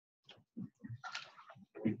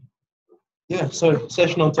Yeah, so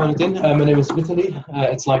session on Turnitin. My name is Vitaly.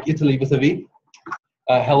 It's like Italy with a V.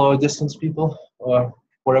 Hello, distance people, or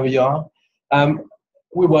wherever you are.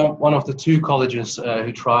 We were one of the two colleges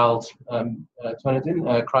who trialed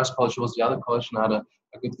Turnitin. Christ College was the other college, and I had a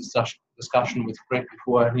good discussion with Greg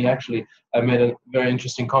before. And he actually made a very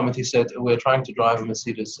interesting comment. He said, we're trying to drive a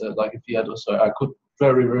Mercedes like a Fiat or so. I could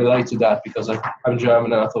very relate to that because I'm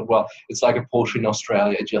German, and I thought, well, it's like a Porsche in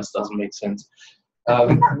Australia. It just doesn't make sense.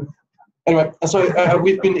 Anyway, so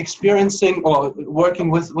we've been experiencing or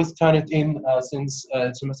working with Turnitin since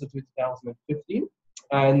semester 2015,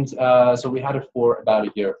 and so we had it for about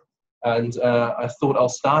a year. And I thought I'll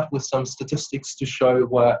start with some statistics to show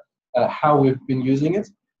how we've been using it.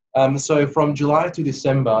 So from July to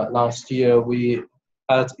December last year, we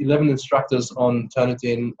had 11 instructors on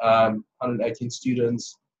Turnitin, 118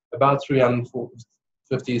 students, about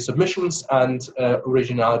 350 submissions, and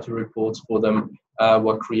originality reports for them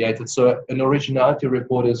were created. So an originality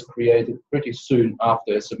report is created pretty soon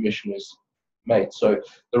after a submission is made. So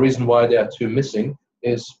the reason why there are two missing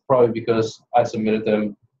is probably because I submitted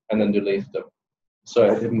them and then deleted them.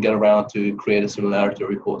 So I didn't get around to create a similarity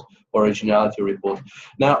report or originality report.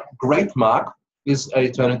 Now, grade mark is a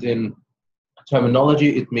Turnitin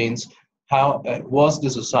terminology. It means how was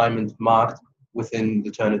this assignment marked within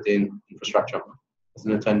the Turnitin infrastructure,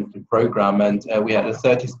 within the Turnitin program, and we had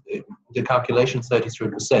the calculation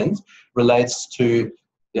 33% relates to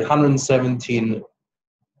the 117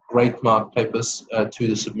 grade mark papers to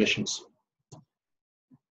the submissions.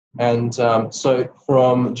 And so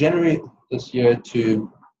from January this year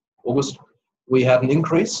to August, we had an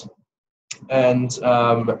increase, and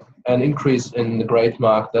an increase in the grade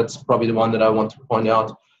mark. That's probably the one that I want to point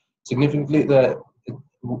out significantly. That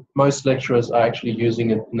most lecturers are actually using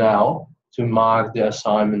it now to mark their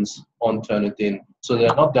assignments on Turnitin. So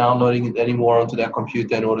they're not downloading it anymore onto their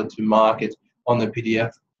computer in order to mark it on the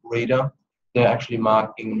PDF reader. They're actually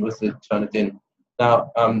marking with the Turnitin.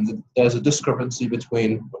 Now, there's a discrepancy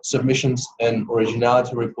between submissions and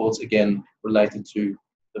originality reports, again, related to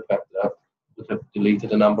the fact that we have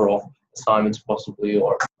deleted a number of assignments possibly,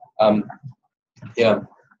 or, yeah.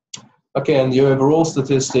 Okay, and the overall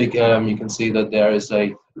statistic, you can see that there is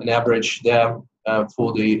an average there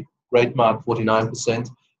for the grade mark, 49%.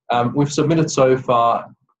 We've submitted so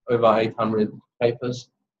far over 800 papers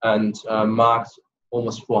and marked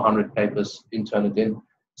almost 400 papers in Turnitin.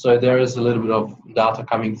 So there is a little bit of data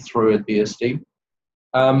coming through at BSD.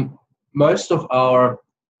 Most of our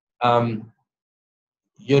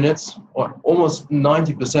units, or almost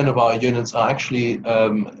 90% of our units, are actually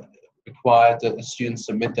required that the students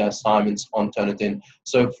submit their assignments on Turnitin.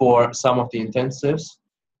 So for some of the intensives,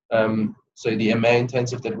 so the MA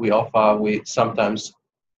intensive that we offer, we sometimes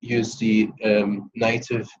use the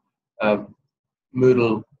native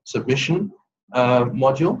Moodle submission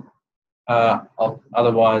module.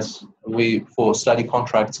 Otherwise, for study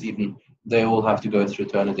contracts even, they all have to go through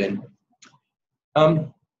Turnitin.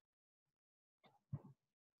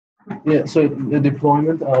 Yeah, so the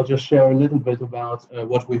deployment, I'll just share a little bit about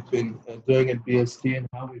what we've been doing at BSD and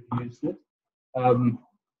how we've used it.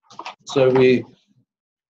 So we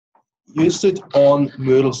used it on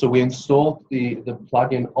Moodle, so we installed the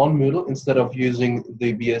plugin on Moodle instead of using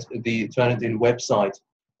the Turnitin website.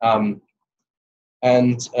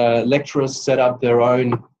 And lecturers set up their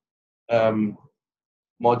own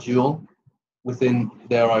module within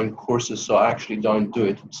their own courses, so I actually don't do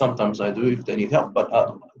it. Sometimes I do if they need help, but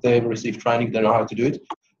they receive training, they know how to do it,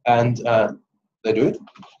 and they do it.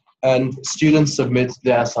 And students submit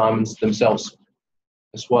their assignments themselves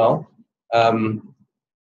as well.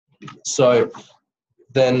 So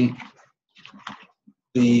then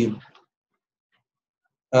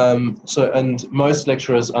and most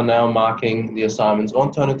lecturers are now marking the assignments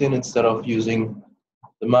on Turnitin instead of using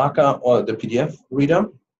the marker or the PDF reader.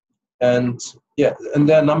 And yeah, and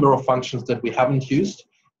there are a number of functions that we haven't used.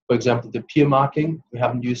 For example, the peer marking, we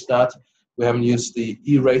haven't used that. We haven't used the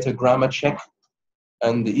E-rater grammar check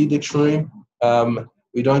and the e-dictionary.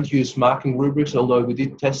 We don't use marking rubrics, although we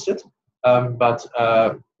did test it, but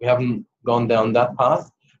we haven't gone down that path.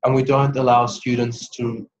 And we don't allow students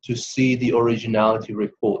to see the originality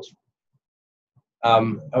report,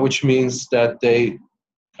 which means that they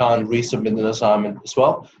can't resubmit an assignment as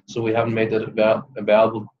well. So we haven't made that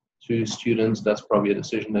available to students. That's probably a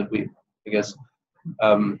decision that we, I guess,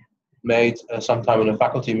 made sometime in a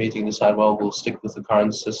faculty meeting, decide, well, we'll stick with the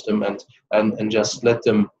current system and just let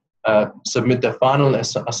them submit their final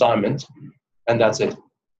assignment, and that's it.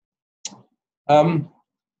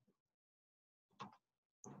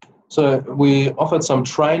 So we offered some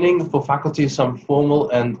training for faculty, some formal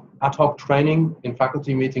and ad hoc training in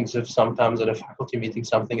faculty meetings. If sometimes at a faculty meeting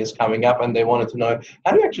something is coming up and they wanted to know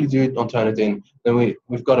how do you actually do it on Turnitin, then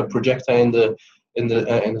we've got a projector in the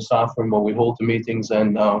staff room where we hold the meetings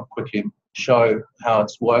and quickly show how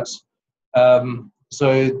it works.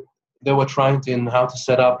 So they were trying in how to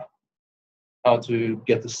set up, how to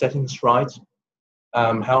get the settings right,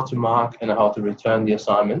 how to mark and how to return the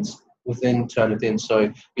assignments within Turnitin.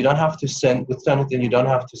 So you don't have to send, with Turnitin, you don't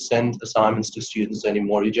have to send assignments to students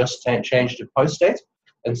anymore. You just change the post date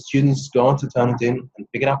and students go on to Turnitin and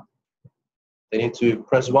pick it up. They need to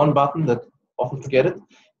press one button, that often forget it,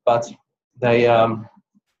 but they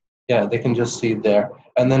can just see it there.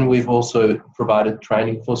 And then we've also provided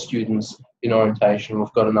training for students in orientation.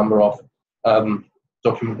 We've got a number of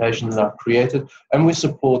documentation that I've created, and we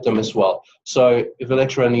support them as well. So if a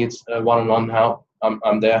lecturer needs one-on-one help,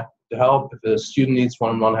 I'm there to help. If a student needs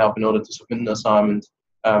one-on-one help in order to submit an assignment,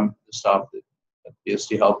 the staff at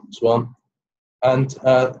BSD help as well. And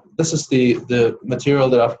this is the material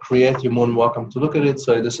that I've created. You're more than welcome to look at it.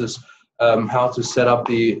 So this is how to set up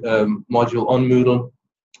the module on Moodle,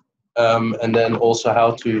 and then also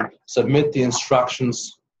how to submit the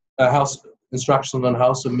instructions, instructions on how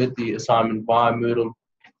to submit the assignment via Moodle.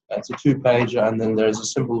 It's a 2-pager, and then there's a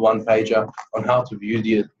simple 1-pager on how to view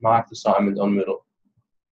the marked assignment on Moodle.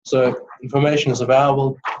 So information is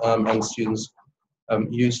available, and students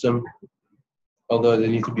use them, although they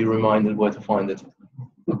need to be reminded where to find it.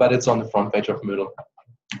 But it's on the front page of Moodle.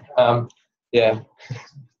 Yeah,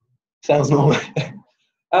 sounds normal.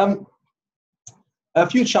 A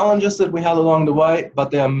few challenges that we had along the way,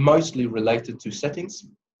 but they are mostly related to settings.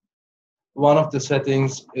 One of the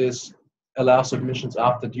settings is allow submissions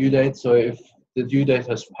after due date. So if the due date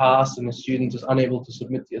has passed and the student is unable to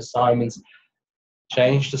submit the assignments,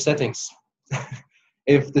 change the settings.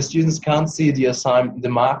 If the students can't see the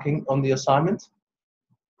marking on the assignment,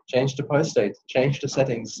 change the post date, change the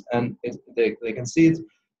settings, and they can see it.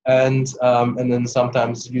 And then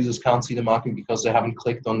sometimes users can't see the marking because they haven't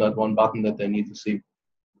clicked on that one button that they need to see.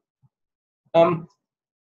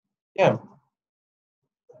 Yeah.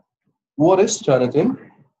 What is Turnitin?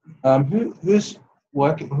 Who has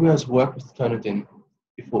worked with Turnitin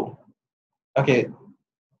before? Okay.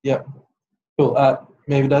 Yeah. Cool.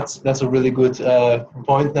 Maybe that's a really good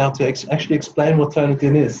point now to actually explain what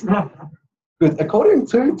Turnitin is. Good. According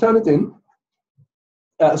to Turnitin,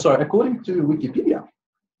 according to Wikipedia,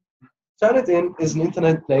 Turnitin is an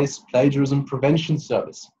internet-based plagiarism prevention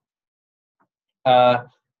service.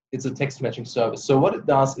 It's a text matching service. So what it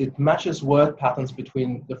does, it matches word patterns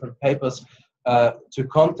between different papers to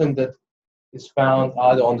content that is found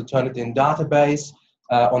either on the Turnitin database,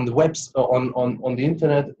 on the web, on the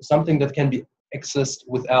internet, something that can be accessed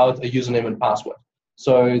without a username and password.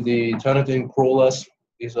 So the Turnitin crawlers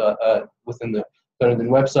is within the Turnitin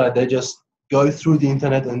website. They just go through the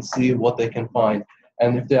internet and see what they can find.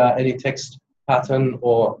 And if there are any text pattern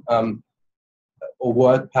or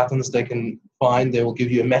word patterns they can find, they will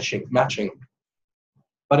give you a matching.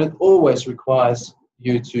 But it always requires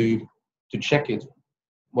you to check it,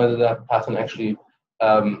 whether that pattern actually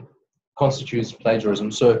constitutes plagiarism.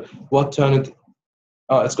 So what Turnitin,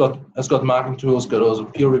 it's got marking tools, got also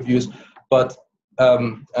peer reviews, but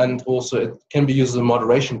and also it can be used as a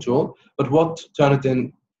moderation tool. But what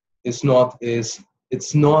Turnitin is not is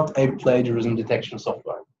it's not a plagiarism detection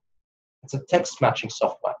software. It's a text matching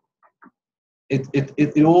software.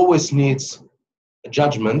 It always needs a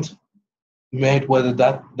judgment made whether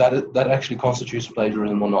that actually constitutes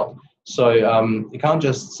plagiarism or not. So you can't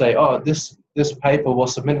just say, oh, this paper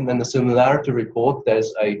was submitted in the similarity report.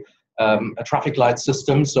 There's a traffic light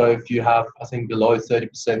system. So if you have, I think, below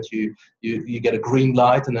 30%, you get a green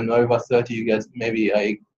light, and then over 30 you get maybe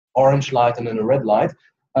a orange light and then a red light.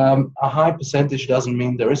 A high percentage doesn't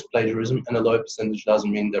mean there is plagiarism, and a low percentage doesn't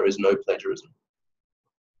mean there is no plagiarism.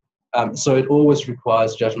 So it always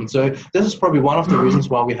requires judgment. So this is probably one of the reasons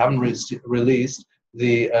why we haven't released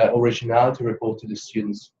the originality report to the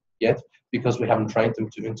students yet, because we haven't trained them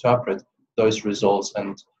to interpret those results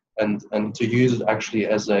and to use it actually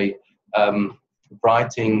as a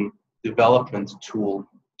writing development tool.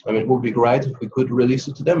 I mean, it would be great if we could release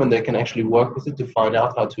it to them and they can actually work with it to find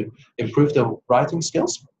out how to improve their writing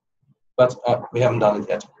skills, but we haven't done it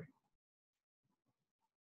yet.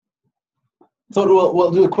 So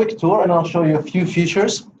we'll do a quick tour and I'll show you a few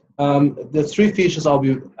features. The 3 features I'll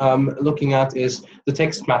be looking at is the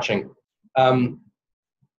text matching. And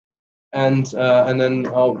then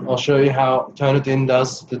I'll show you how Turnitin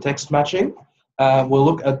does the text matching. We'll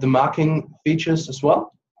look at the marking features as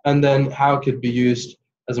well, and then how it could be used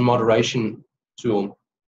as a moderation tool.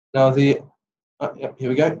 Now here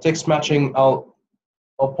we go, text matching. I'll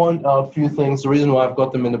I'll point out a few things. The reason why I've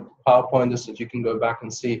got them in the PowerPoint is that you can go back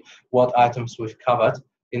and see what items we've covered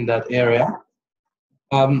in that area.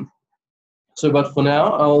 But for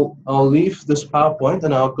now, I'll leave this PowerPoint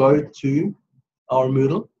and I'll go to our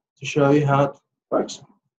Moodle to show you how it works.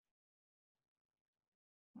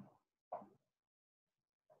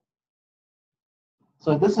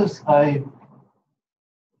 So this is our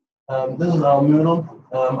Moodle.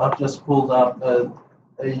 I've just pulled up a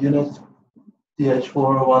unit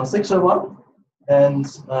TH401601, and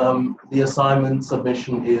the assignment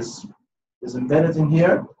submission is embedded in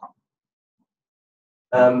here.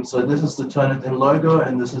 So this is the Turnitin logo,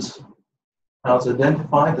 and this is how it's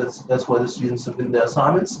identified. That's where the students submit their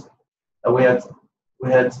assignments. And we had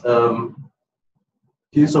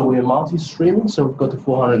so we are multi-streaming, so we've got the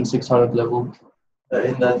 400 and 600 level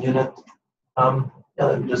in that unit.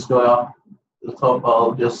 Let me just go up to the top.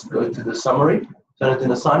 I'll just go to the summary,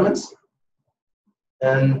 Turnitin assignments,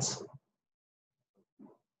 and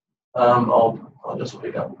I'll just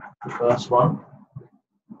pick up the first one,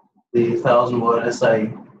 the 1,000-word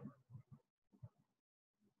essay.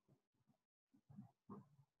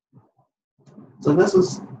 So this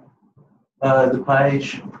is the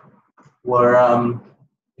page where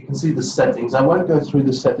you can see the settings. I won't go through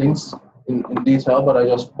the settings in detail, but I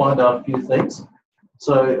just point out a few things.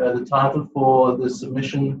 So the title for the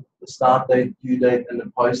submission, the start date, due date, and the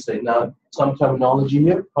post date. Now, some terminology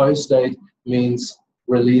here. Post date means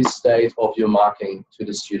release date of your marking to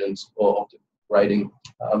the students or of the grading.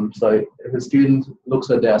 So if a student looks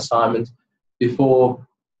at their assignment before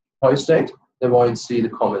post date, they won't see the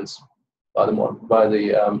comments by the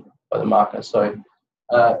marker. So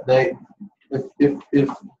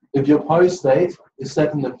if your post date is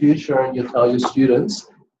set in the future and you tell your students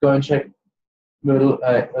go and check Moodle,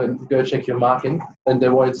 go check your marking, and they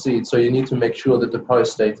won't see it. So you need to make sure that the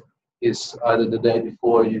post date is either the day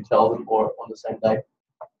before you tell them or on the same day.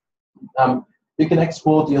 You can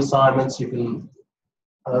export the assignments. You can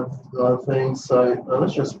do other things. So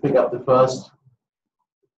let's just pick up the first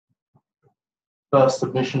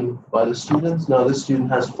submission by the students. Now this student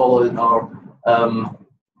has followed our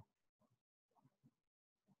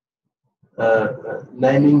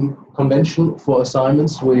naming convention for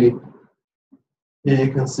assignments. Here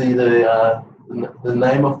you can see the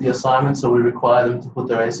name of the assignment, so we require them to put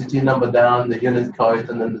their ACT number down, the unit code,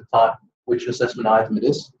 and then the type, which assessment item it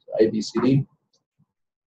is, A, B, C, D.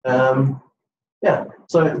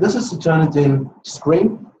 So this is the Turnitin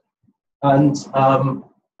screen, and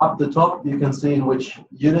up the top you can see in which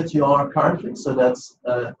unit you are currently, so that's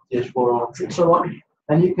TH401601,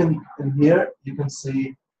 and you can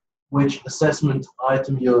see which assessment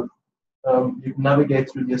item you can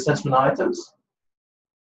navigate through the assessment items.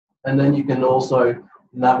 And then you can also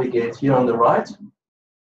navigate here on the right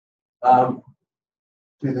to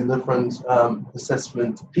the different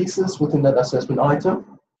assessment pieces within that assessment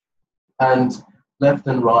item. And left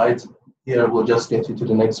and right here will just get you to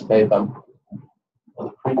the next paper or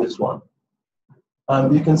the previous one.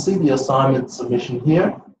 You can see the assignment submission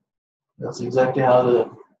here. That's exactly how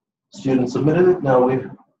the student submitted it. Now we've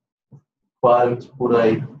required them to put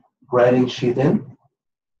a grading sheet in.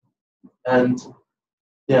 And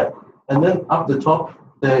then up the top,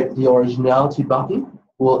 the originality button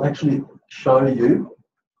will actually show you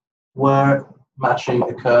where matching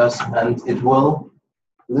occurs, and it will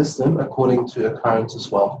list them according to occurrence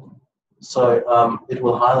as well. So it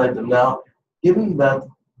will highlight them. Now, given that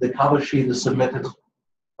the cover sheet is submitted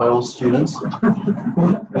by all students,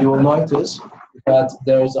 you will notice that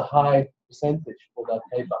there is a high percentage for that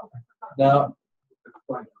paper. Now,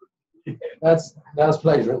 that's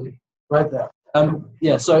plagiarism right there.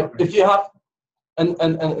 So if you have, and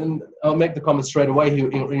I'll make the comment straight away here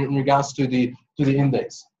in regards to the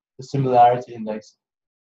index, the similarity index.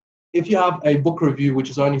 If you have a book review which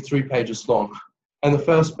is only 3 pages long, and the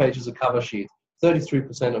first page is a cover sheet,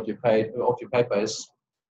 33% of your paper is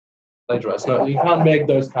plagiarized. No, you can't make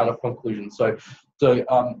those kind of conclusions. So you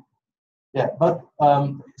go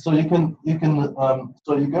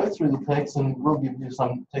through the text, and we'll give you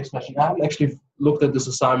some text matching. I haven't actually looked at this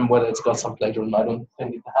assignment whether it's got some plagiarism. I don't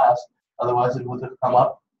think it has. Otherwise, it would have come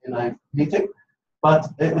up in a meeting. But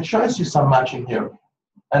it shows you some matching here,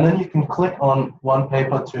 and then you can click on one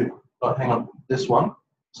paper to this one.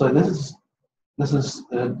 So this is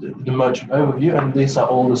the merged overview, and these are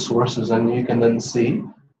all the sources, and you can then see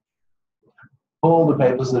all the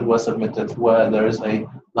papers that were submitted where there is a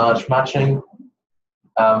large matching.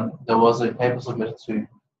 There was a paper submitted to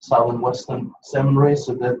Southern Western Seminary,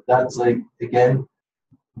 so that's again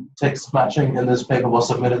text matching in this paper was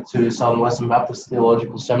submitted to Southwestern Baptist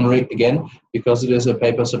Theological Seminary again, because it is a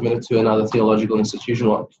paper submitted to another theological institution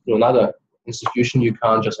or to another institution. You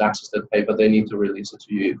can't just access that paper; they need to release it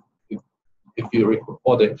to you if you require,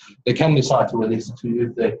 or they can decide to release it to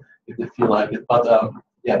you if they feel like it. But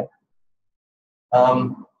yeah.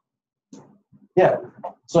 Yeah,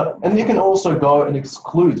 so, and you can also go and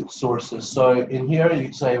exclude sources. So in here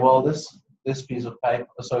you say, well, this piece of paper,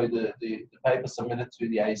 so the paper submitted to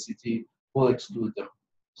the ACT will exclude them.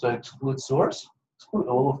 So exclude source, exclude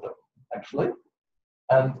all of them, actually.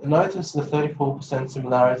 And notice the 34%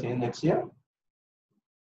 similarity index here.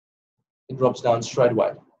 It drops down straight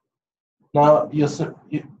away. Now,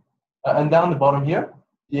 and down the bottom here,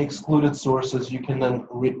 the excluded sources, you can then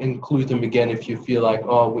include them again if you feel like,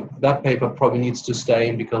 oh, that paper probably needs to stay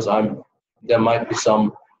in because there might be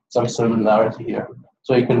some similarity here.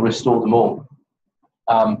 So you can restore them all.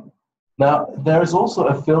 Now, there is also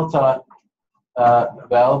a filter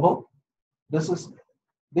available. These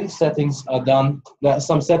settings are done. There are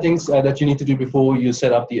some settings that you need to do before you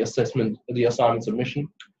set up the assignment submission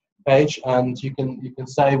page, and you can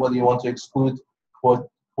say whether you want to exclude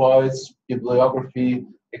quotes, bibliography,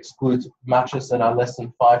 exclude matches that are less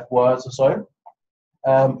than 5 words or so.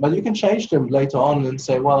 But you can change them later on and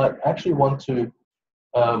say, well, I actually want to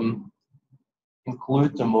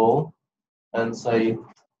include them all and say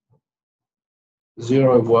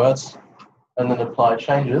 0 words, and then apply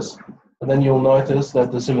changes. And then you'll notice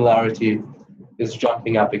that the similarity is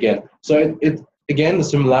jumping up again. So again, the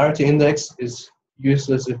similarity index is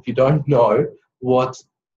useless if you don't know what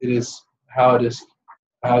it is, how it's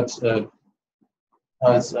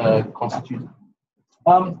constituted.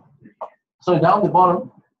 So down the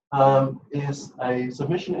bottom is a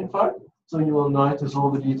submission info. So you will notice all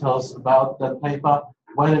the details about that paper,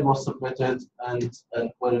 when it was submitted, and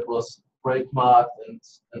when it was trademarked,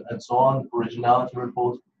 and so on, originality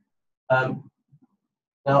report.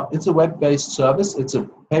 Now, it's a web-based service. It's a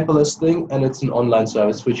paperless thing, and it's an online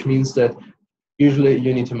service, which means that usually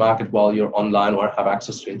you need to mark it while you're online or have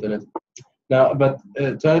access to internet. Now, but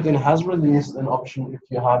Turnitin has released an option if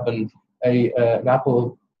you have an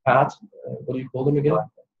Apple Pad. What do you call them again?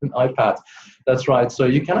 An iPad. That's right. So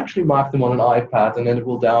you can actually mark them on an iPad, and then it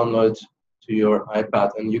will download to your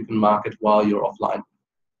iPad, and you can mark it while you're offline.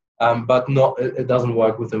 But it doesn't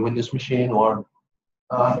work with a Windows machine or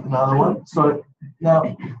another one. So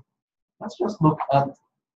now let's just look at,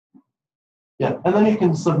 yeah, and then you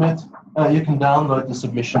can submit, you can download the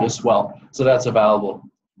submission as well. So that's available.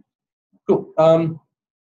 Cool.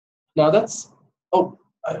 Now that's,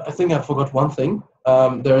 I think I forgot one thing.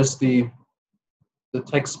 There's the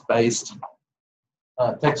text-based,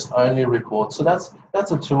 text-only report. So that's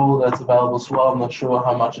a tool that's available as well. I'm not sure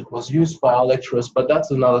how much it was used by our lecturers, but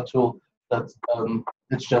that's another tool that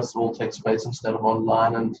it's just all text-based instead of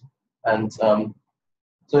online. And so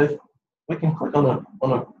if we can click on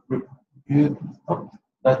a review,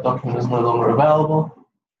 that document is no longer available.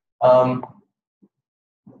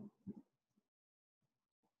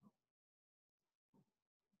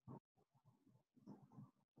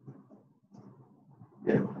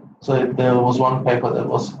 Yeah. So there was one paper that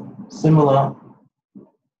was similar,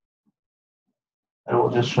 and we'll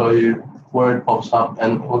just show you where it pops up,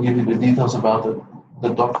 and we'll give you the details about the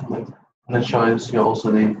document, and it shows you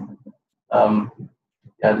also the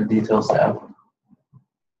details there.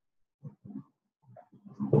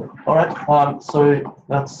 All right. So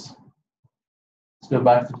let's go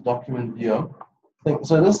back to the document view.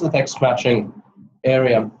 So this is the text matching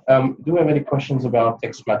area. Do we have any questions about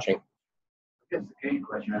text matching? I guess the key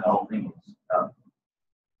question of the whole thing is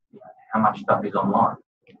how much stuff is online.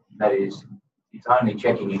 That is, it's only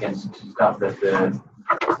checking against stuff that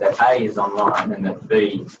A is online and that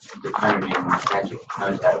B, the Turnitin magic,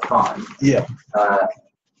 knows how to find. Yeah.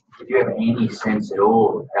 Do you have any sense at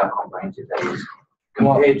all of how comprehensive that is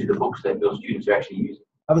compared to the books that your students are actually using?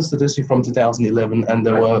 I have a statistic from 2011, and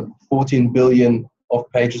there were 14 billion of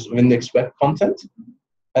pages of index web content,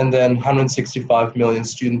 and then 165 million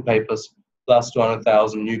student papers, plus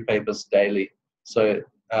 200,000 new papers daily. So,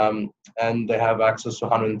 and they have access to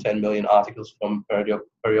 110 million articles from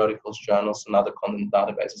periodicals, journals, and other content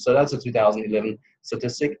databases. So that's a 2011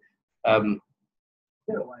 statistic. Looking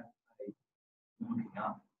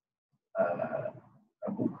up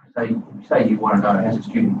a book. Say you want to know as a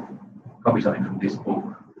student, copy something from this book.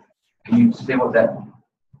 Can you see what that?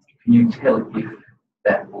 Can you tell if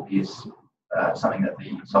that book is something that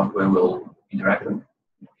the software will interact with?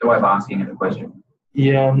 The way of asking it a question.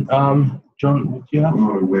 Yeah, John, would you have? I'm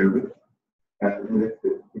not aware of it. And if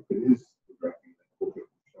it is interacting, that book will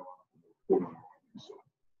show up in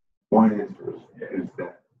the my answer is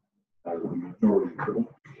that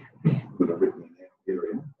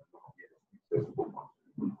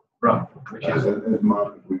which is as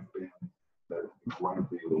market we've found that one of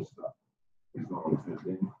the other stuff is not on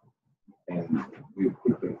 13, and we've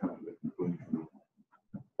quickly come to the conclusion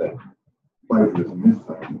that plagiarism is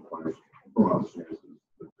taking place from other sources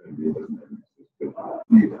that Turnitin doesn't have access to.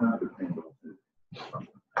 You can't depend on it.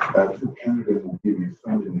 Turnitin will give you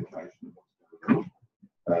some indication of what's going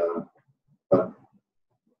on, but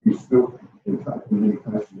you still, in fact, in many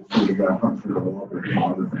cases, you still go hunt through the library and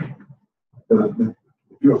other things.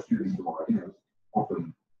 If you're students do ideas,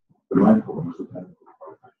 often the main problem is that they haven't got a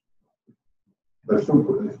quotation. They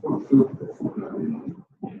still filter their footnote in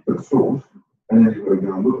the source, and then you've got to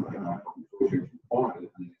go and look at the hard copy source, you can find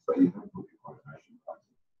it, and you say you haven't put your quotation place.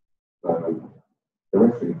 So they're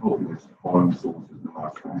actually helping us find sources in the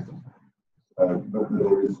last cases. But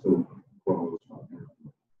there is still quite a lot of stuff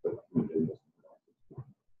that we do.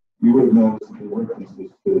 You would have noticed the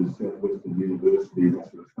references to Southwestern University and that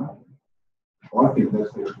sort of stuff. I think that's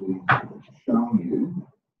actually showing you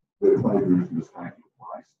where plagiarism is taking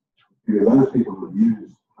place. Because those people who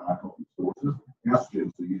use hard copy sources, our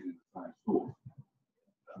students are using the same source.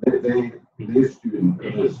 Their student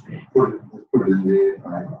has put it in their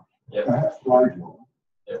paper. Yep. Perhaps plagiarism,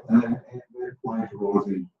 Yep. and they're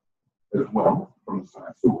plagiarising as well from the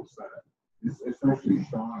same source. So it's actually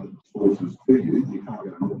showing sources to you. You can't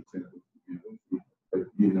get 100% of the university, but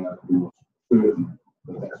you know you're certain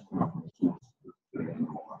that that's come from a source that's sitting in the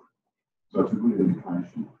library. So it's a good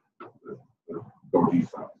indication that dodgy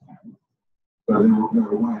stuff is happening. So there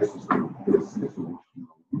are ways to sort of get a sense of what's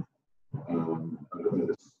going on. But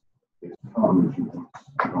it's coverage you want to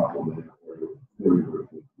start on there very, very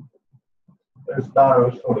good. There's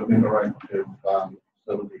data sort of interactive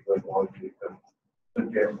facility where you can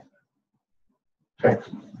suggest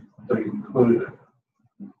texts to be included.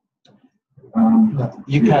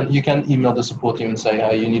 you can email the support team and say,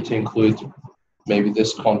 hey, you need to include maybe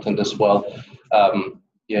this content as well.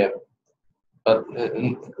 Yeah, but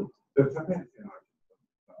And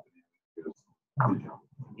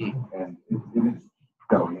it is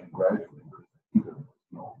going in gradually, but it's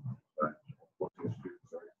not. What's your students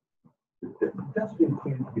say? That's been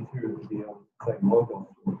clear material to be on the same logo.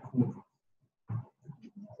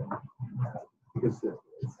 Because it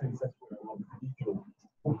seems that's where a lot of digital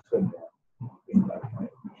books are now being located.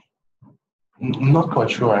 not quite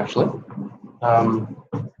sure actually.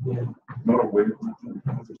 Yeah. Not aware of I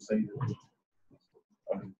haven't seen it.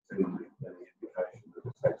 I haven't seen any indication that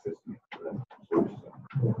it's accessing that source.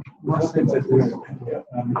 My sense is this,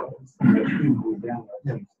 student will download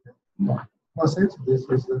things. My sense of this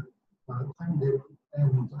is that Turnitin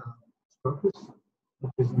and Scopus,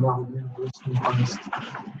 which is another university-based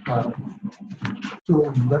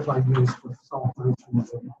tool that they use for citations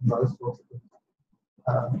and those sorts of things.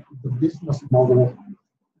 The business model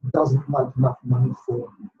doesn't make enough money for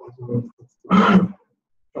it.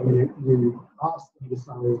 So you ask them to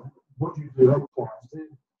say, would you do X, Y, and Z?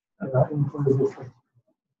 Include this thing.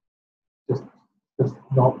 Just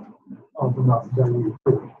not of enough value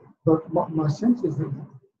to it. But my sense is that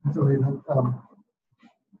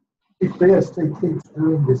if BST keeps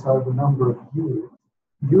doing this over a number of years,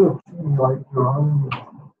 you accumulate your own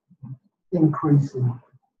increase in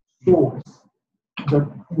source that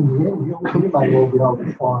in the end you may well be able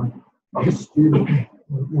to find a student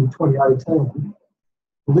in 2018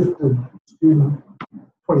 lifted student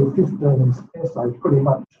 2015's essay pretty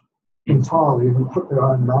much entirely and put their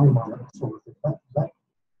own name on it, sort of thing. That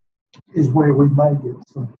is where we may get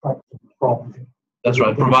some traction from. That's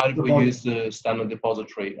right, provided we use the standard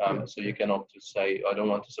depository. So you can opt to say, I don't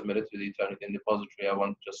want to submit it to the Turnitin depository, I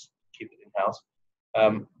want to just keep it in-house.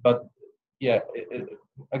 But yeah,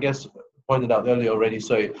 I guess pointed out earlier already,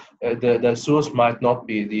 so the source might not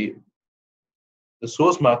be the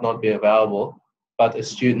source might not be available, but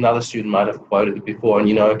another student might have quoted it before,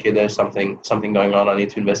 and okay, there's something going on, I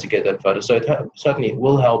need to investigate that further. So it certainly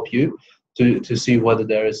will help you to see whether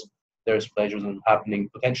there is plagiarism happening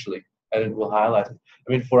potentially, and it will highlight it.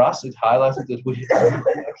 I mean, for us, it highlighted that we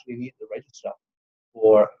actually need the register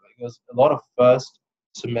because a lot of first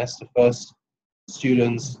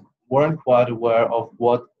students weren't quite aware of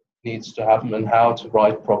what needs to happen and how to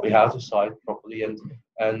write properly, how to cite properly, and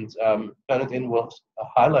Turnitin was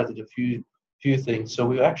highlighted a few things. So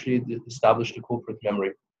we actually established a corporate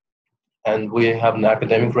memory, and we have an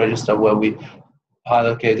academic register where we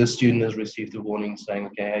highlight, okay, this student has received a warning saying,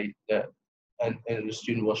 okay, hey, and the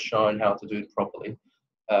student was shown how to do it properly.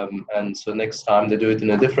 And so next time they do it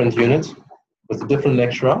in a different unit with a different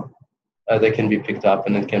lecturer, they can be picked up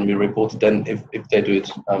and it can be reported then if they do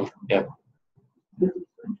it. Yeah.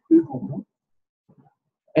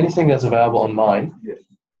 Anything that's available online. Yes.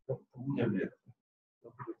 Yeah.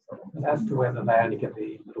 And as to whether they only get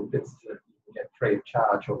the little bits that you get free of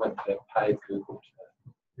charge or whether they're paid Google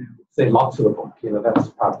to see lots of the book, that's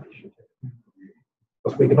part of the issue too.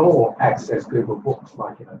 Because we can all access Google Books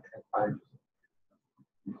like 10 pages.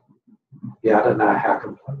 Yeah, I don't know how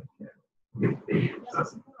complete. It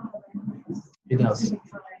does.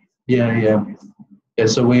 Yeah.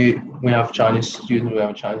 So we have Chinese students, we have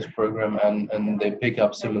a Chinese program, and they pick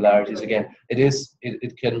up similarities. Again,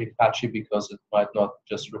 it can be patchy because it might not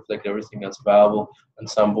just reflect everything that's available, and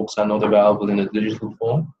some books are not available in a digital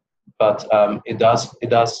form. But it does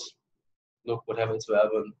look whatever is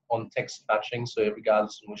available on text matching. So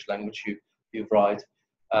regardless of which language you write,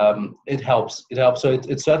 it helps. So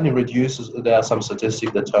it certainly reduces. There are some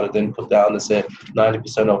statistics that Turnitin put down that say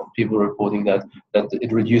 90% of people reporting that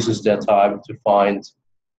it reduces their time to find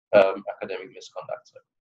academic misconduct.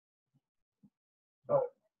 So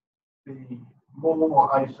the more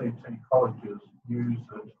ACT colleges use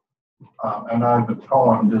it, and over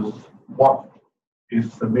time, does what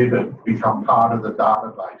is submitted become part of the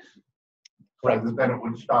database? Correct. So then it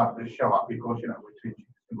would start to show up because we're teaching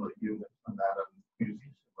similar units and that and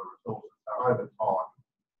using similar resources. So over time,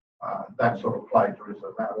 that sort of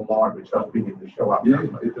plagiarism out of libraries does begin to show up. Yeah,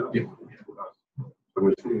 it does. Yeah. So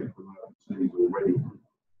we're seeing it from overseas already,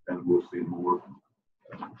 and we'll see more.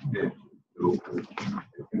 It will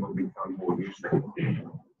become more useful.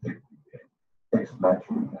 Text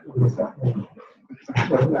matching.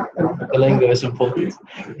 The language is important.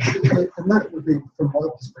 And that would be, from my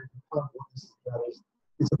perspective, part of what this is about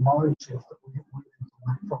is a mind shift that we need to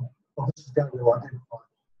make from, well, this is going to identify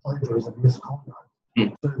plagiarism misconduct.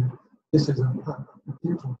 So this is a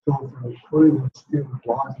potential tool for improving student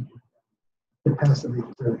writing capacity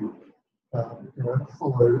to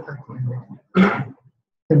follow academic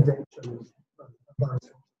conventions.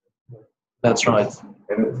 That's right.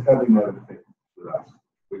 And it's having that effect for us.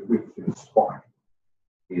 We've seen a spike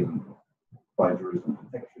in plagiarism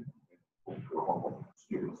detection for a whole lot of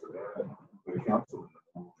students that we're counselling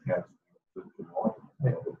them have to write.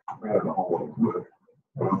 We had a whole lot of work,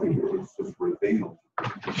 but I think it's just revealed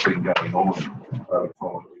what's been going on over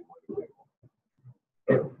time.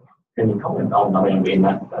 Can you comment on, in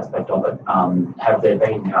that aspect of it, have there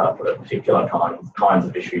been particular kinds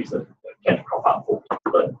of issues that tend to crop up for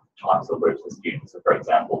particular types of groups of students? So, for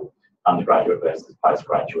example, undergraduate versus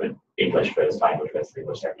postgraduate, English first language versus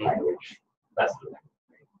English second language, that sort of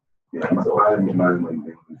thing. Yeah, mainly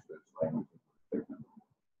English first language. There's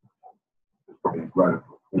probably a greater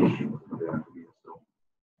proportion of our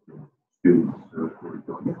students who are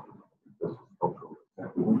doing it because it's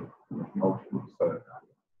cultural, so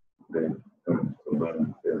they're going to learn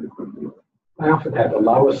fairly quickly. I often have a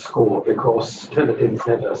lower score because Turnitin's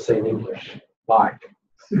never seen English like.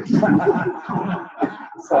 So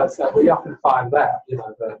we often find that,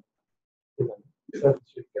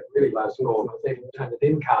 students should get really low score, but then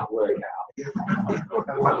Turnitin can't work out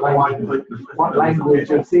what language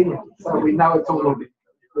it's in. So we know it's all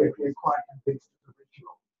we're quite convinced it's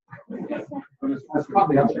original. That's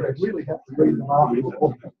probably up there. We really have to read the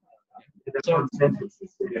article.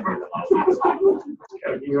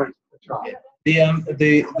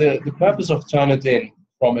 The purpose of Turnitin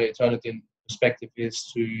from a Turnitin perspective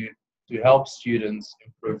is to help students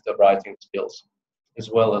improve their writing skills,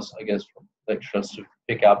 as well as, I guess, from lecturers to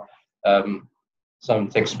pick up some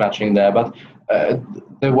text matching there. But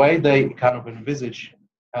the way they kind of envisage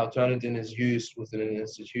how Turnitin is used within an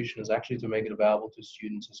institution is actually to make it available to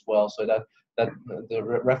students as well. So that the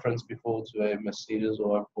reference before to a Mercedes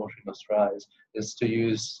or a Porsche in Australia is to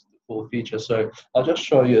use the full feature. So I'll just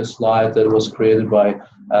show you a slide that was created by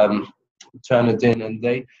Turnitin, and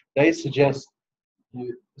they suggest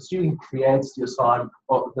the student creates the assignment,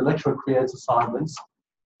 or the lecturer creates assignments,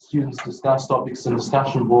 students discuss topics in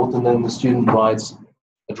discussion board, and then the student writes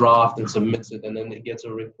a draft and submits it, and then he gets a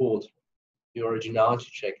report, the originality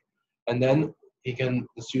check, and then the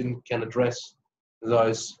student can address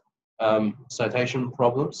those citation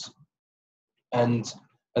problems, and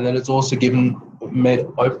then it's also made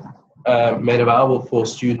available for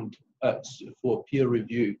student for peer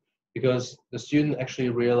review, because the student actually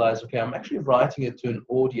realized, okay, I'm actually writing it to an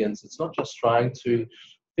audience. It's not just trying to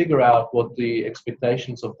figure out what the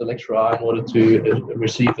expectations of the lecturer are in order to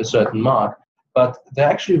receive a certain mark, but they're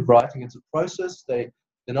actually writing. It's a process. They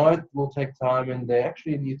know it will take time, and they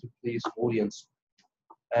actually need to please audience.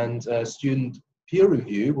 And student peer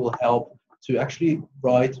review will help to actually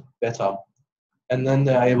write better. And then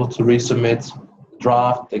they're able to resubmit the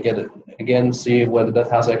draft. They get it again, see whether that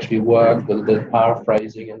has actually worked, whether the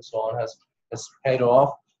paraphrasing and so on has paid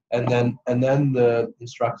off. And then the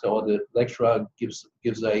instructor or the lecturer gives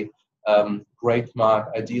a grade mark,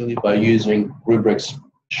 ideally by using rubrics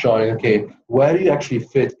showing, okay, where do you actually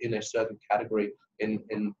fit in a certain category, in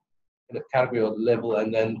a category or level,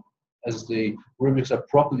 and then as the rubrics are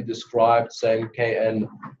properly described, saying, okay, and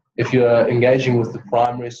if you're engaging with the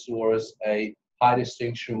primary source, a high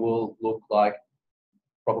distinction will look like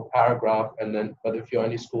proper paragraph, and then, but if you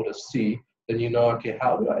only scored a C, then you know, okay,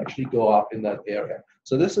 how do I actually go up in that area?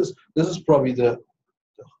 So this is probably the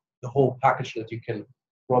whole package that you can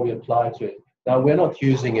probably apply to it. Now, we're not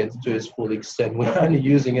using it to its full extent. We're only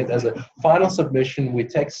using it as a final submission. We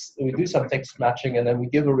do some text matching, and then we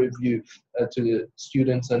give a review to the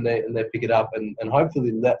students, and they pick it up and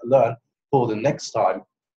hopefully learn for the next time,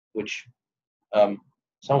 which some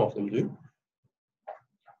of them do.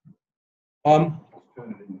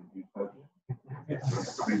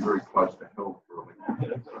 It's be very close to health,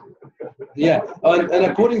 really. Yeah, and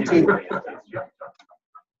according to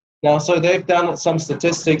now, so they've done some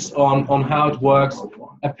statistics on how it works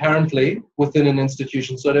apparently within an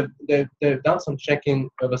institution. So they've done some checking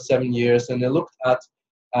over 7 years, and they looked at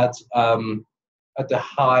the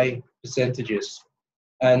high percentages,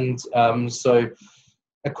 and so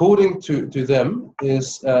according to them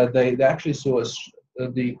is they actually saw a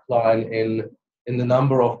decline in the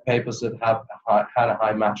number of papers that have had a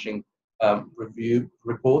high matching review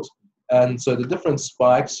report. And so the different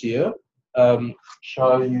spikes here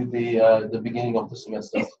show you the beginning of the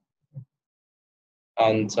semester.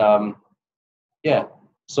 And yeah,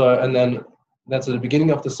 so, and then that's at the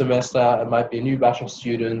beginning of the semester, it might be a new batch of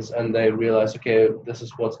students, and they realize, okay, this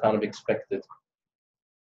is what's kind of expected.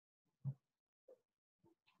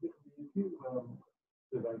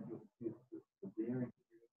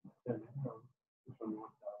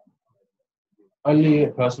 Only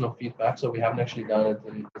personal feedback, so we haven't actually done it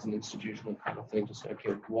as an institutional kind of thing to say,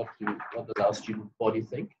 okay, what does our student body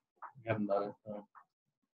think? We haven't done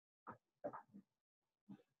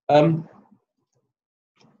it.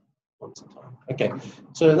 What's the time? Okay,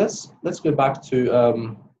 so let's go back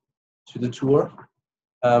to the tour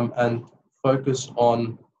and focus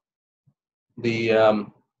on the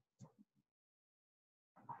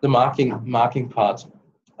marking part.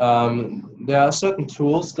 There are certain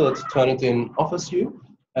tools that Turnitin offers you,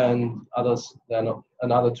 and others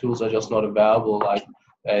and other tools are just not available, like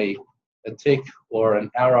a tick or an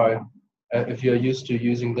arrow. If you're used to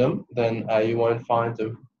using them, then you won't find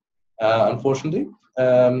them, unfortunately.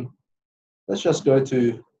 Let's just go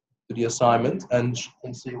to the assignment and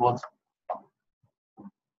see what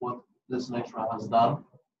this lecturer has done.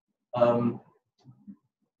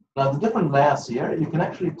 Now, the different layers here, you can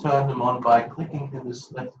actually turn them on by clicking in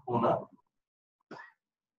this left corner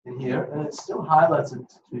in here, and it still highlights it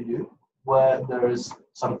to you where there is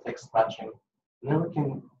some text matching. And then we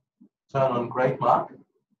can turn on grade mark,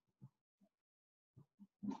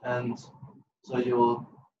 and so you'll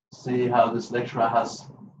see how this lecturer has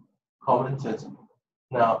commented.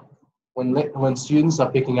 Now, when students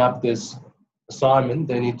are picking up this assignment,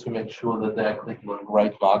 they need to make sure that they're clicking on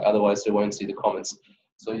grade mark, otherwise they won't see the comments.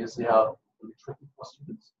 So you see how it's tricky for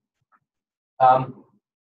students.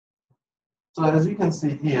 So as you can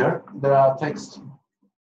see here, there are text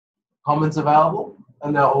comments available,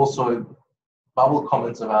 and there are also bubble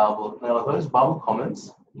comments available. Now those bubble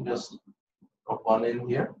comments, you just drop one in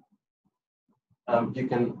here. You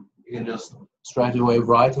can just straight away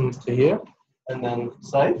write into here and then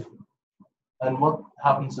save. And what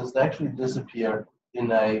happens is they actually disappear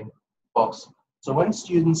in a box. So when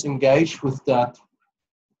students engage with that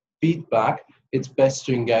feedback, it's best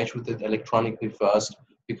to engage with it electronically first,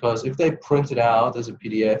 because if they print it out as a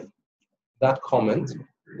PDF, that comment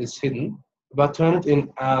is hidden. But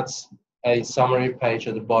Turnitin adds a summary page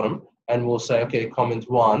at the bottom, and we'll say, okay, comment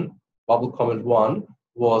 1, bubble comment 1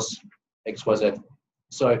 was XYZ.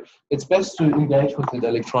 So it's best to engage with it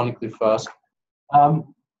electronically first. Now,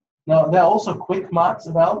 there are also quick marks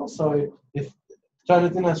available. So if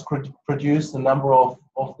Turnitin has produced a number of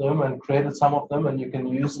them and created some of them, and you can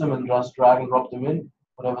use them and just drag and drop them in.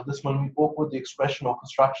 Whatever this one, awkward the expression or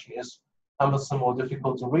construction is cumbersome or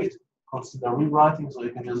difficult to read, consider rewriting. So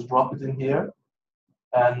you can just drop it in here,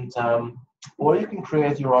 and or you can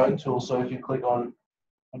create your own tool. So if you click on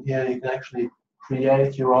here, you can actually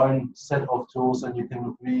create your own set of tools, and you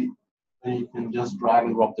can just drag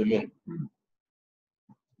and drop them in.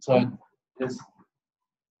 So it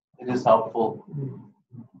is helpful.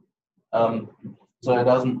 So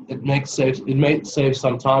it may save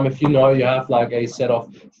some time. If you know you have like a set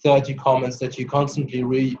of 30 comments that you constantly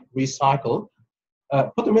recycle,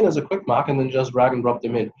 put them in as a quick mark and then just drag and drop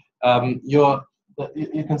them in. You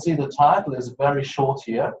can see the title is very short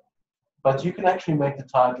here, but you can actually make the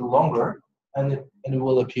title longer and it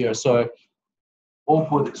will appear. So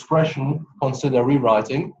awkward expression, consider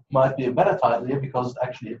rewriting, might be a better title here because it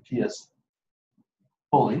actually appears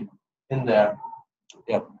fully in there.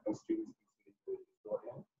 Yeah.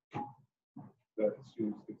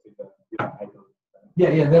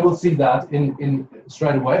 Yeah, they will see that in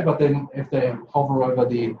straight away. But then if they hover over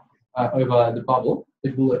the bubble,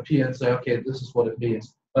 it will appear and say, okay, this is what it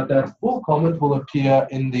means. But that full comment will appear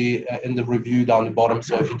in the review down the bottom.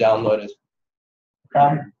 So if you download it.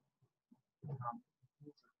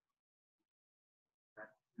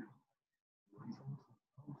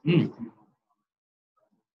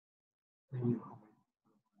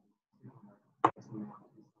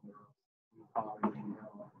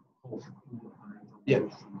 Yeah.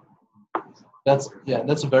 That's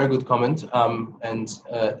a very good comment.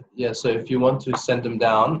 So if you want to send them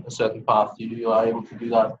down a certain path, you are able to do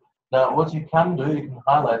that. Now, what you can do, you can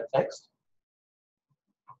highlight text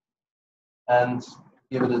and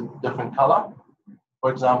give it a different color.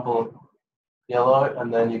 For example, yellow,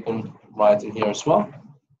 and then you can write in here as well.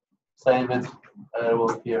 Save it, and it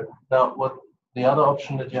will appear. Now, what the other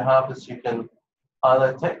option that you have is you can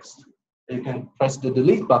highlight text. You can press the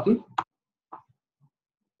delete button.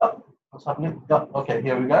 Oh, what's happening? Yeah, okay,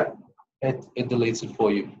 here we go. It deletes it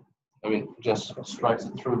for you. I mean, just strikes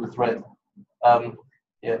it through with red.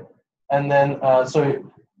 Yeah, and then so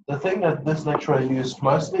the thing that this lecturer used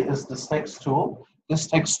mostly is this text tool. This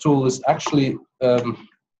text tool is actually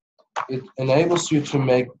it enables you to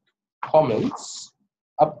make comments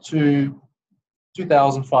up to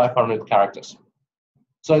 2,500 characters.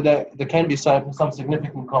 So there can be some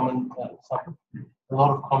significant comment, a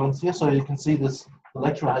lot of comments here. So you can see this, the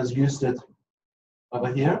lecturer has used it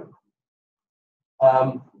over here.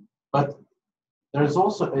 But there is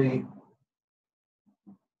also a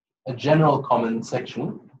general comment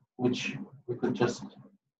section, which we could just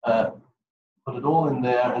put it all in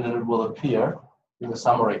there, and then it will appear in the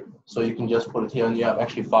summary. So you can just put it here, and you have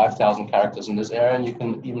actually 5,000 characters in this area, and you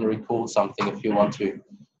can even record something if you want to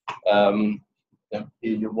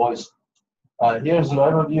hear your voice. Here's an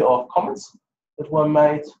overview of comments that were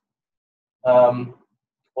made.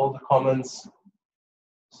 All the comments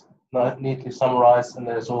neatly summarized, and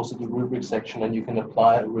there's also the rubric section, and you can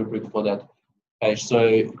apply a rubric for that page. So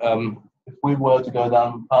if we were to go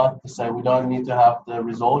down the path to say we don't need to have the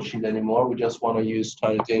result sheet anymore, we just want to use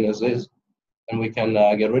Turnitin as is, and we can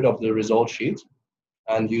get rid of the result sheet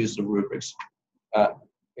and use the rubrics.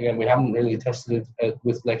 Again, we haven't really tested it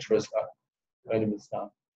with lecturers only with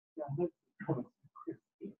staff.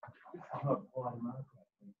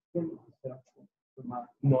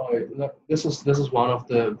 No, this is one of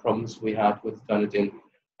the problems we have with Turnitin.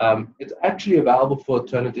 It's actually available for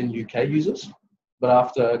Turnitin UK users, but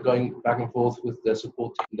after going back and forth with the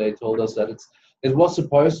support team, they told us that it was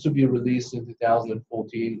supposed to be released in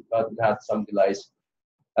 2014, but it had some delays.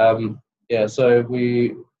 So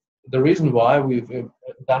the reason why we've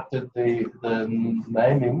adapted the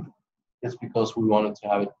naming is because we wanted to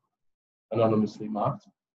have it anonymously marked.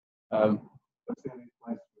 That's the only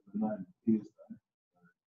place where the name appears, though.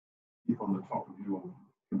 If on the top of your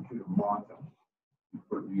computer monitor, you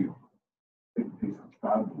put your big piece of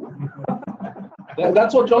cardboard.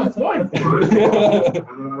 That's what John's doing.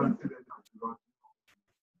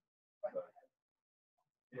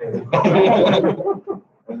 Yeah.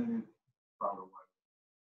 And then it's far away.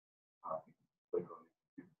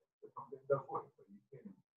 It does work, but you can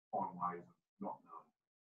find ways of not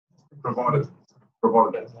knowing. Provided that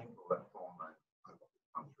that file name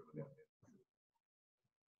comes through without that.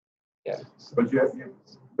 Yeah. But at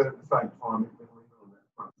the same time, if we look on that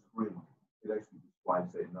front screen, it actually displays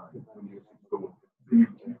their name when you install it.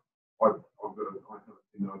 So I have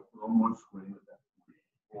it on my screen that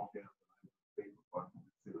walk out the name of people, I can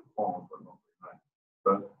see the files, but not their name. So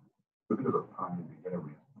it's a bit of a pain to get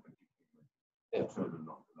around.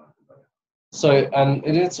 So, and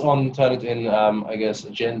it is on Turnitin, I guess,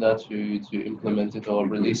 agenda to implement it or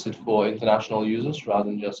release it for international users rather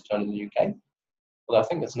than just Turnitin UK. Well, I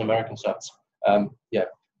think it's an American service.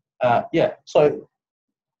 So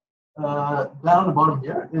down the bottom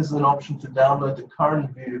here is an option to download the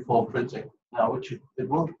current view for printing. Now, it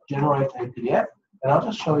will generate a PDF, and I'll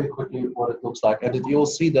just show you quickly what it looks like. And you'll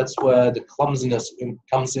see that's where the clumsiness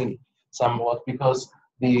comes in somewhat, because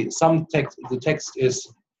the text is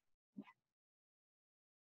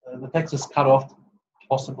cut off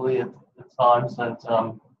possibly at times, and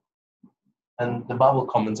the bubble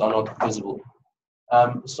comments are not visible.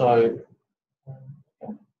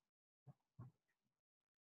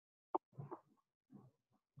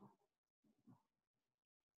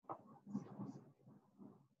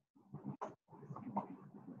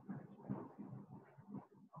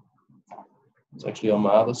 It's actually on my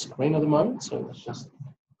other screen at the moment, so let's just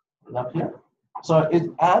put it up here. So it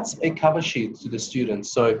adds a cover sheet to the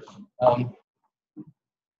students. So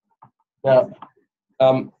now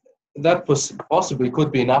that possibly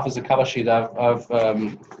could be enough as a cover sheet. I've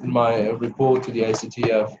in my report to the ACT,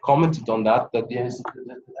 I've commented on that the ACT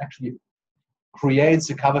actually creates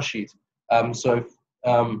a cover sheet. And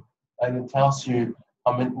it tells you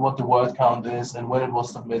what the word count is and when it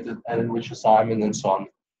was submitted and in which assignment and so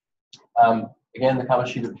on. Again, the cover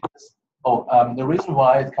sheet appears. The reason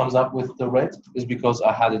why it comes up with the red is because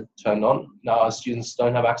I had it turned on. Now our students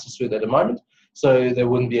don't have access to it at the moment, so they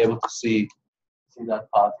wouldn't be able to see that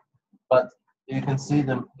part. But you can see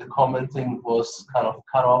the commenting was kind of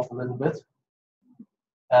cut off a little bit.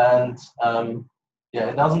 And yeah,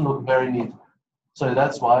 it doesn't look very neat. So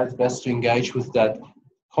that's why it's best to engage with that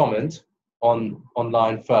comment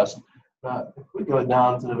online first. Now, if we go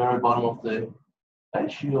down to the very bottom of the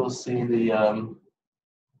page, you'll see the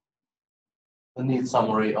neat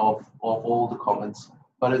summary of all the comments.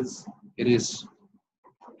 But it is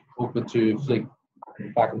awkward to flick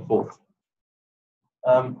back and forth.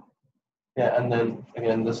 Yeah, and then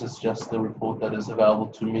again, this is just the report that is available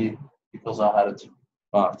to me because I had it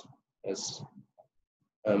marked as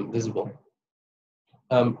visible.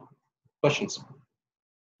 Questions?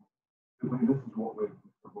 This is what we're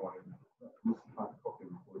providing. This is kind of copy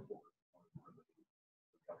of the report.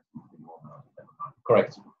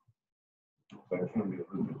 Correct. So it's going to be a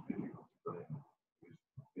little bit difficult to put in.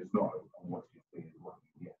 It's not on what you see is what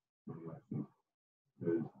you get.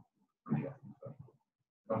 There's pretty accurate.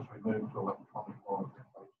 As we move to electronic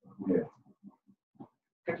qualification. Yeah.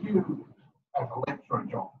 Can you, as a lecturer,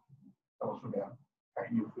 John, tell us about how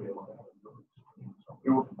you feel about your experience? It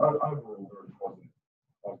was overall very positive.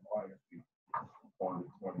 I actually find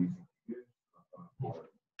it's quite easy to use.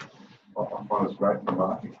 I find it's great for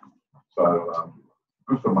marketing. So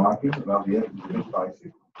good for marketing, and the end is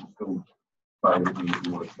basic. You still say everything that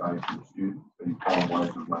you want to say to the student, and you find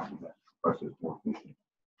ways of making that process more efficient.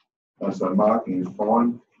 And so marketing is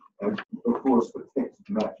fine. And of course, the text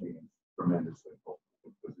matching is tremendously helpful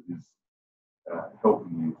because it is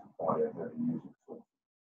helping you to find out how to use it.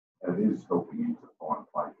 And it is helping you to find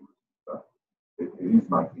plagiarism. So it is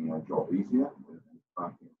making our job easier and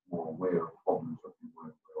making it more aware of problems that we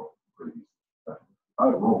weren't aware of previously. So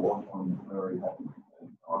overall, I'm very happy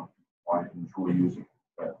and I enjoy using it.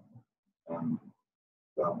 But,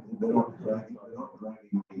 they're not dragging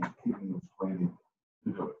me, kicking and screaming to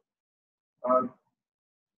do it.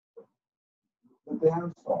 The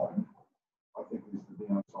downside, I think, is the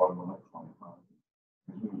downside of electronic marketing.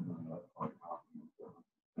 Because we were doing electronic marketing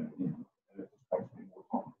and it just takes me more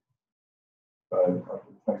time. So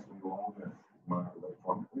it takes me longer to market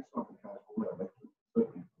electronically. It's not the case for all our lecturers.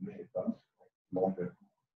 Certainly for me it does. It takes longer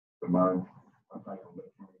to market electronically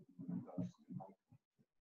than it does to market.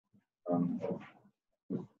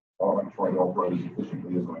 I try to operate as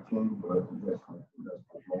efficiently as I can, but it does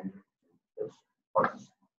take longer. I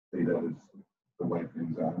just see that as the way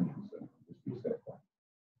things are, so just accept that.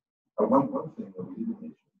 One thing that we didn't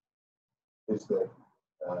mention is that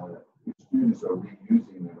if students are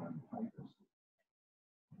reusing their own papers,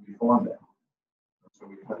 we find that. So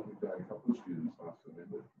we've had a couple of students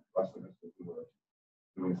last semester who were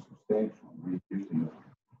doing substantial reusing of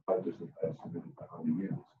papers that they submitted to other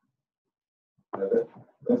units. Now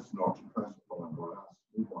that's not classified by us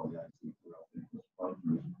or by the ACT, I think it's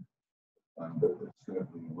plagiarism. But it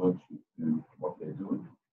certainly alerts you to what they're doing.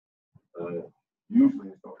 Usually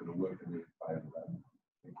it's not going to work in their favour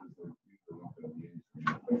because they're usually not going to be answering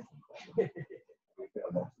the questions. We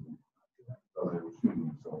found that so they were shooting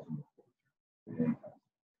themselves in the foot. In any case,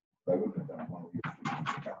 they wouldn't have done one of the issues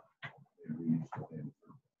to cut their reuse for them.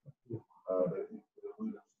 But it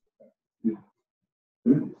alerts us to do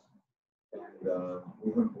this. And we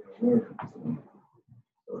haven't been aware of it.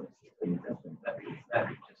 So it's interesting. That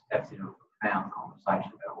just taps into a profound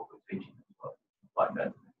conversation about what we're teaching as well. Like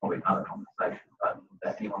that's probably another conversation, but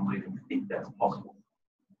that anyone would even think that's possible.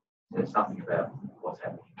 There's something about what's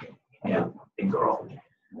happening here. Things are off.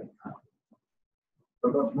 But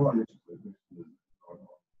that's why this is I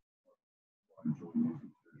enjoy using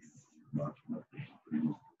it much.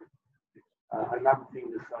 Another thing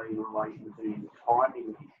to say in relation to the timing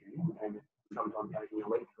issue, and sometimes taking a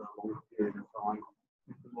lecture a long period of time,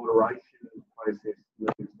 the moderation process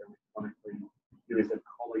moves electronically. There is a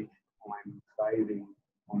college time saving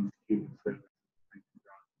on student service.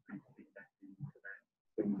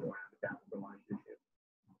 Things around about the relationship,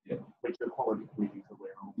 which the quality committees are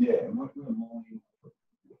aware of. Yeah, and we're aligning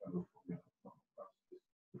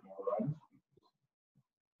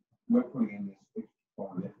we're putting in this extra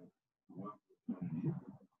time and effort to work with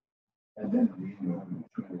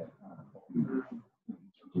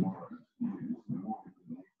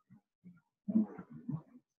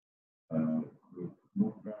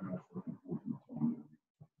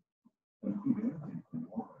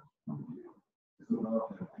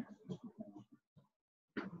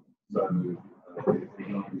if the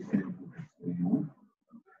hard sample anymore,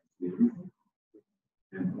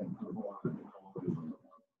 and provided the colleges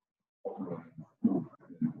are operating full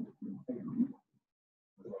integrity,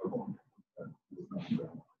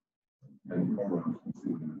 and everyone's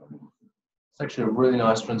considering it. It's actually a really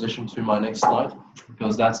nice transition to my next slide,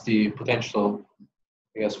 because that's the potential,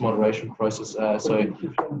 I guess, moderation process.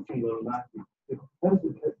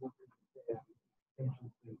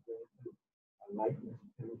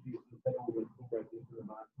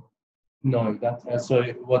 No, that so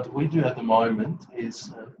what we do at the moment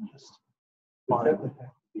is just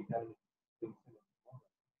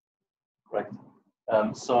correct.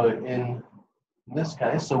 So in this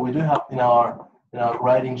case, so we do have in our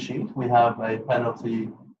grading sheet, we have a penalty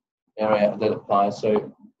area that applies.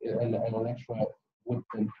 So an lecturer would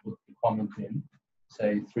then put the comment in,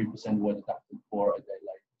 say 3% were deducted for a day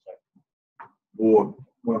late. So, Or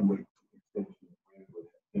 1 week extension with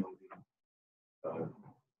that penalty.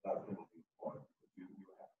 That penalty is quite, you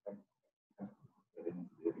have to get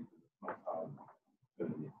into there because it's much harder than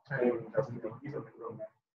the Turnitin doesn't think he's a little man.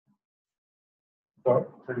 sorry?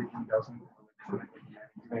 Turnitin doesn't.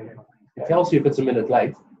 It tells you if it's a minute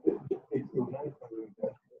late.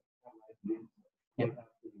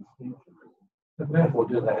 The Moodle will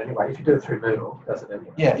do that anyway. If you do it through Moodle, it does it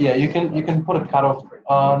anyway. Yeah, you can put a cutoff.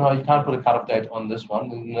 No, you can't put a cutoff date on this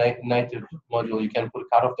one. In the native module, you can put a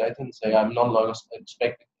cutoff date and say I'm no longer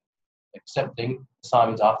accepting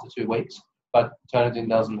assignments after 2 weeks. But Turnitin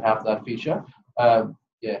doesn't have that feature. Yeah.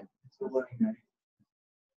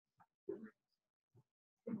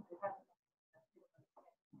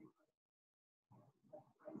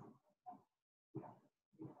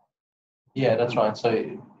 Yeah, that's right. So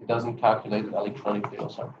it doesn't calculate it electronically or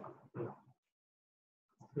something.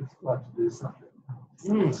 It's like to do something.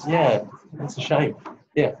 Yeah, that's a shame.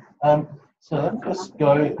 Yeah. So let's just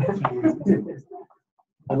go to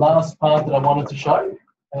the last part that I wanted to show,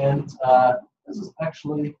 and this is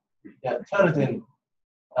actually Turnitin,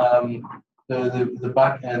 the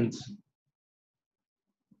back end.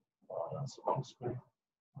 Oh, that's the wrong screen.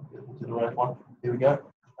 I'll get to the right one. Here we go.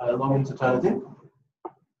 Log into Turnitin.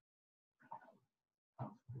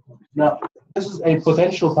 Now, this is a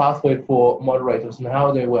potential pathway for moderators and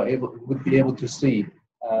how they would be able to see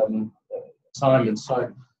assignments.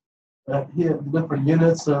 So here, different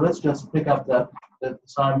units. So let's just pick up the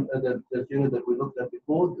unit that we looked at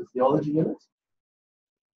before, the theology unit,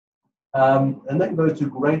 and then go to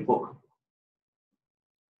gradebook.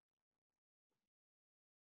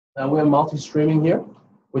 Now we're multi-streaming here,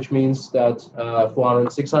 which means that 400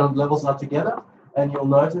 and 600 levels are together, and you'll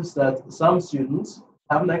notice that some students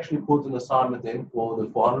haven't actually put an assignment in for the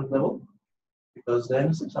 400 level because they're in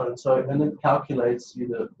the 600. So, and it calculates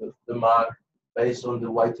you the mark based on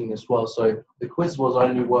the weighting as well. So the quiz was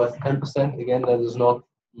only worth 10%. Again, that is not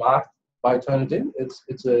marked by Turnitin.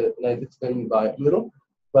 It's a native thing by Moodle,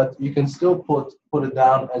 but you can still put it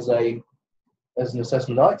down as an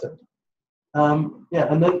assessment item. Yeah,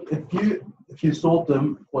 and then if you sort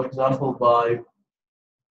them, for example, by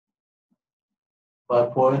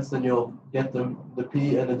points, then you'll get the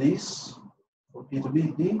P and the D's, or P to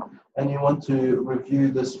B, D, and you want to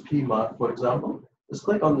review this P mark, for example. Just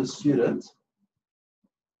click on the student.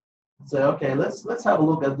 Say, okay, let's have a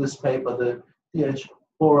look at this paper, the TH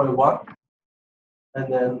 401, and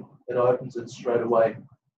then it opens it straight away,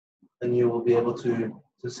 and you will be able to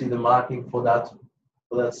see the marking for that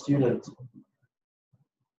student.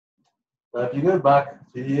 Now, if you go back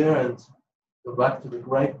to here and go back to the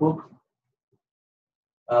gradebook,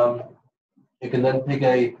 you can then pick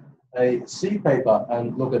a C paper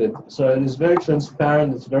and look at it. So it is very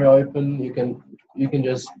transparent. It's very open. You can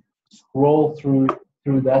just scroll through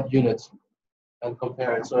that unit and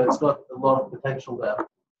compare it. So it's got a lot of potential there.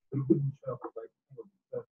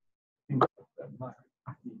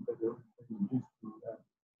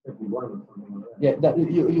 Yeah,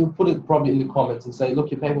 you put it probably in the comments and say,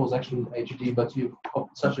 look, your paper was actually in HD, but you've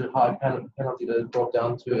got such a high penalty that it dropped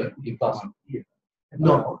down to a E+.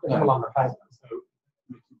 No. On the paper.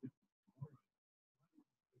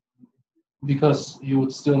 Because you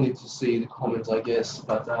would still need to see the comments, I guess.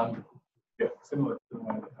 But yeah, similar to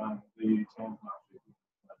the exams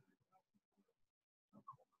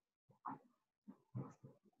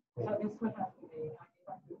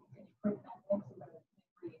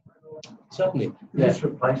certainly, Does this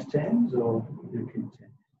replace TAMS or you keep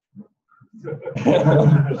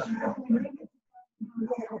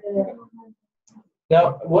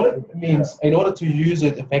Now, what it means, in order to use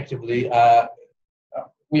it effectively,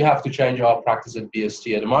 we have to change our practice at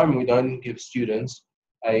BST. At the moment, we don't give students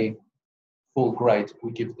a full grade.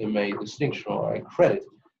 We give them a distinction or a credit.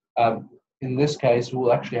 In this case,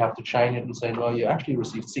 we'll actually have to change it and say, no, you actually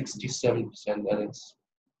received 67%, and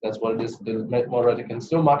that's what it is. The moderator can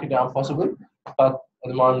still mark it down possibly, but at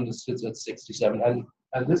the moment it sits at 67,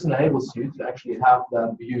 and this enables you to actually have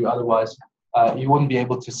that view. Otherwise, you wouldn't be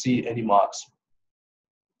able to see any marks.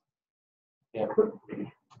 Yeah.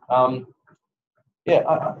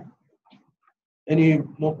 Any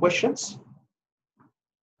more questions?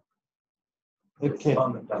 Okay.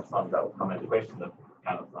 That's on that comment. The question that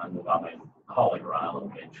kind of Holy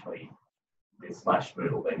Grail eventually is slash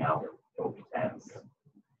Moodle being able to help your hands.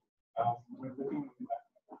 We're looking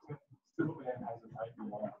at Silverman has an API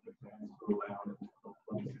for fans to allow it to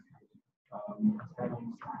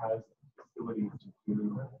Thames has the facility to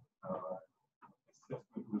do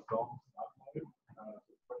assessment results uploaded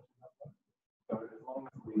to question upload. So as long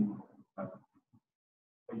as a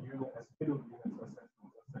set of units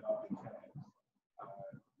assessments are set up in Thames,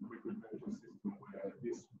 we could merge a system where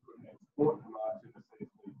this could export the marks in a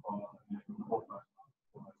CSV file and then import those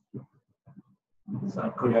marks. So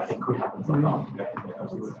it could happen sometimes.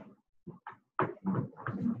 Absolutely.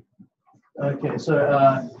 Okay, so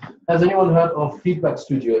has anyone heard of Feedback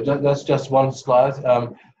Studio? That's just one slide.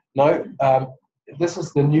 No, this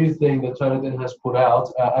is the new thing that Turnitin has put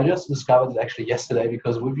out. I just discovered it actually yesterday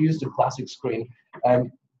because we've used a classic screen,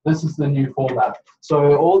 and this is the new format.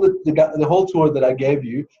 So all the whole tour that I gave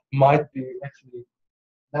you might be actually,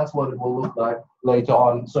 that's what it will look like later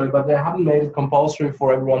on. So, but they haven't made it compulsory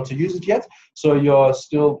for everyone to use it yet. So you're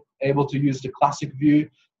still able to use the classic view.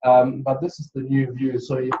 But this is the new view,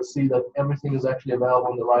 so you can see that everything is actually available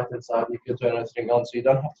on the right-hand side if you turn everything on, so you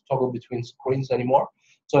don't have to toggle between screens anymore.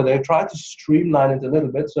 So they try to streamline it a little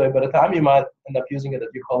bit, so by the time you might end up using it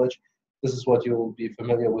at your college, this is what you'll be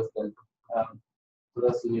familiar with then. So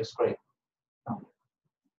that's the new screen.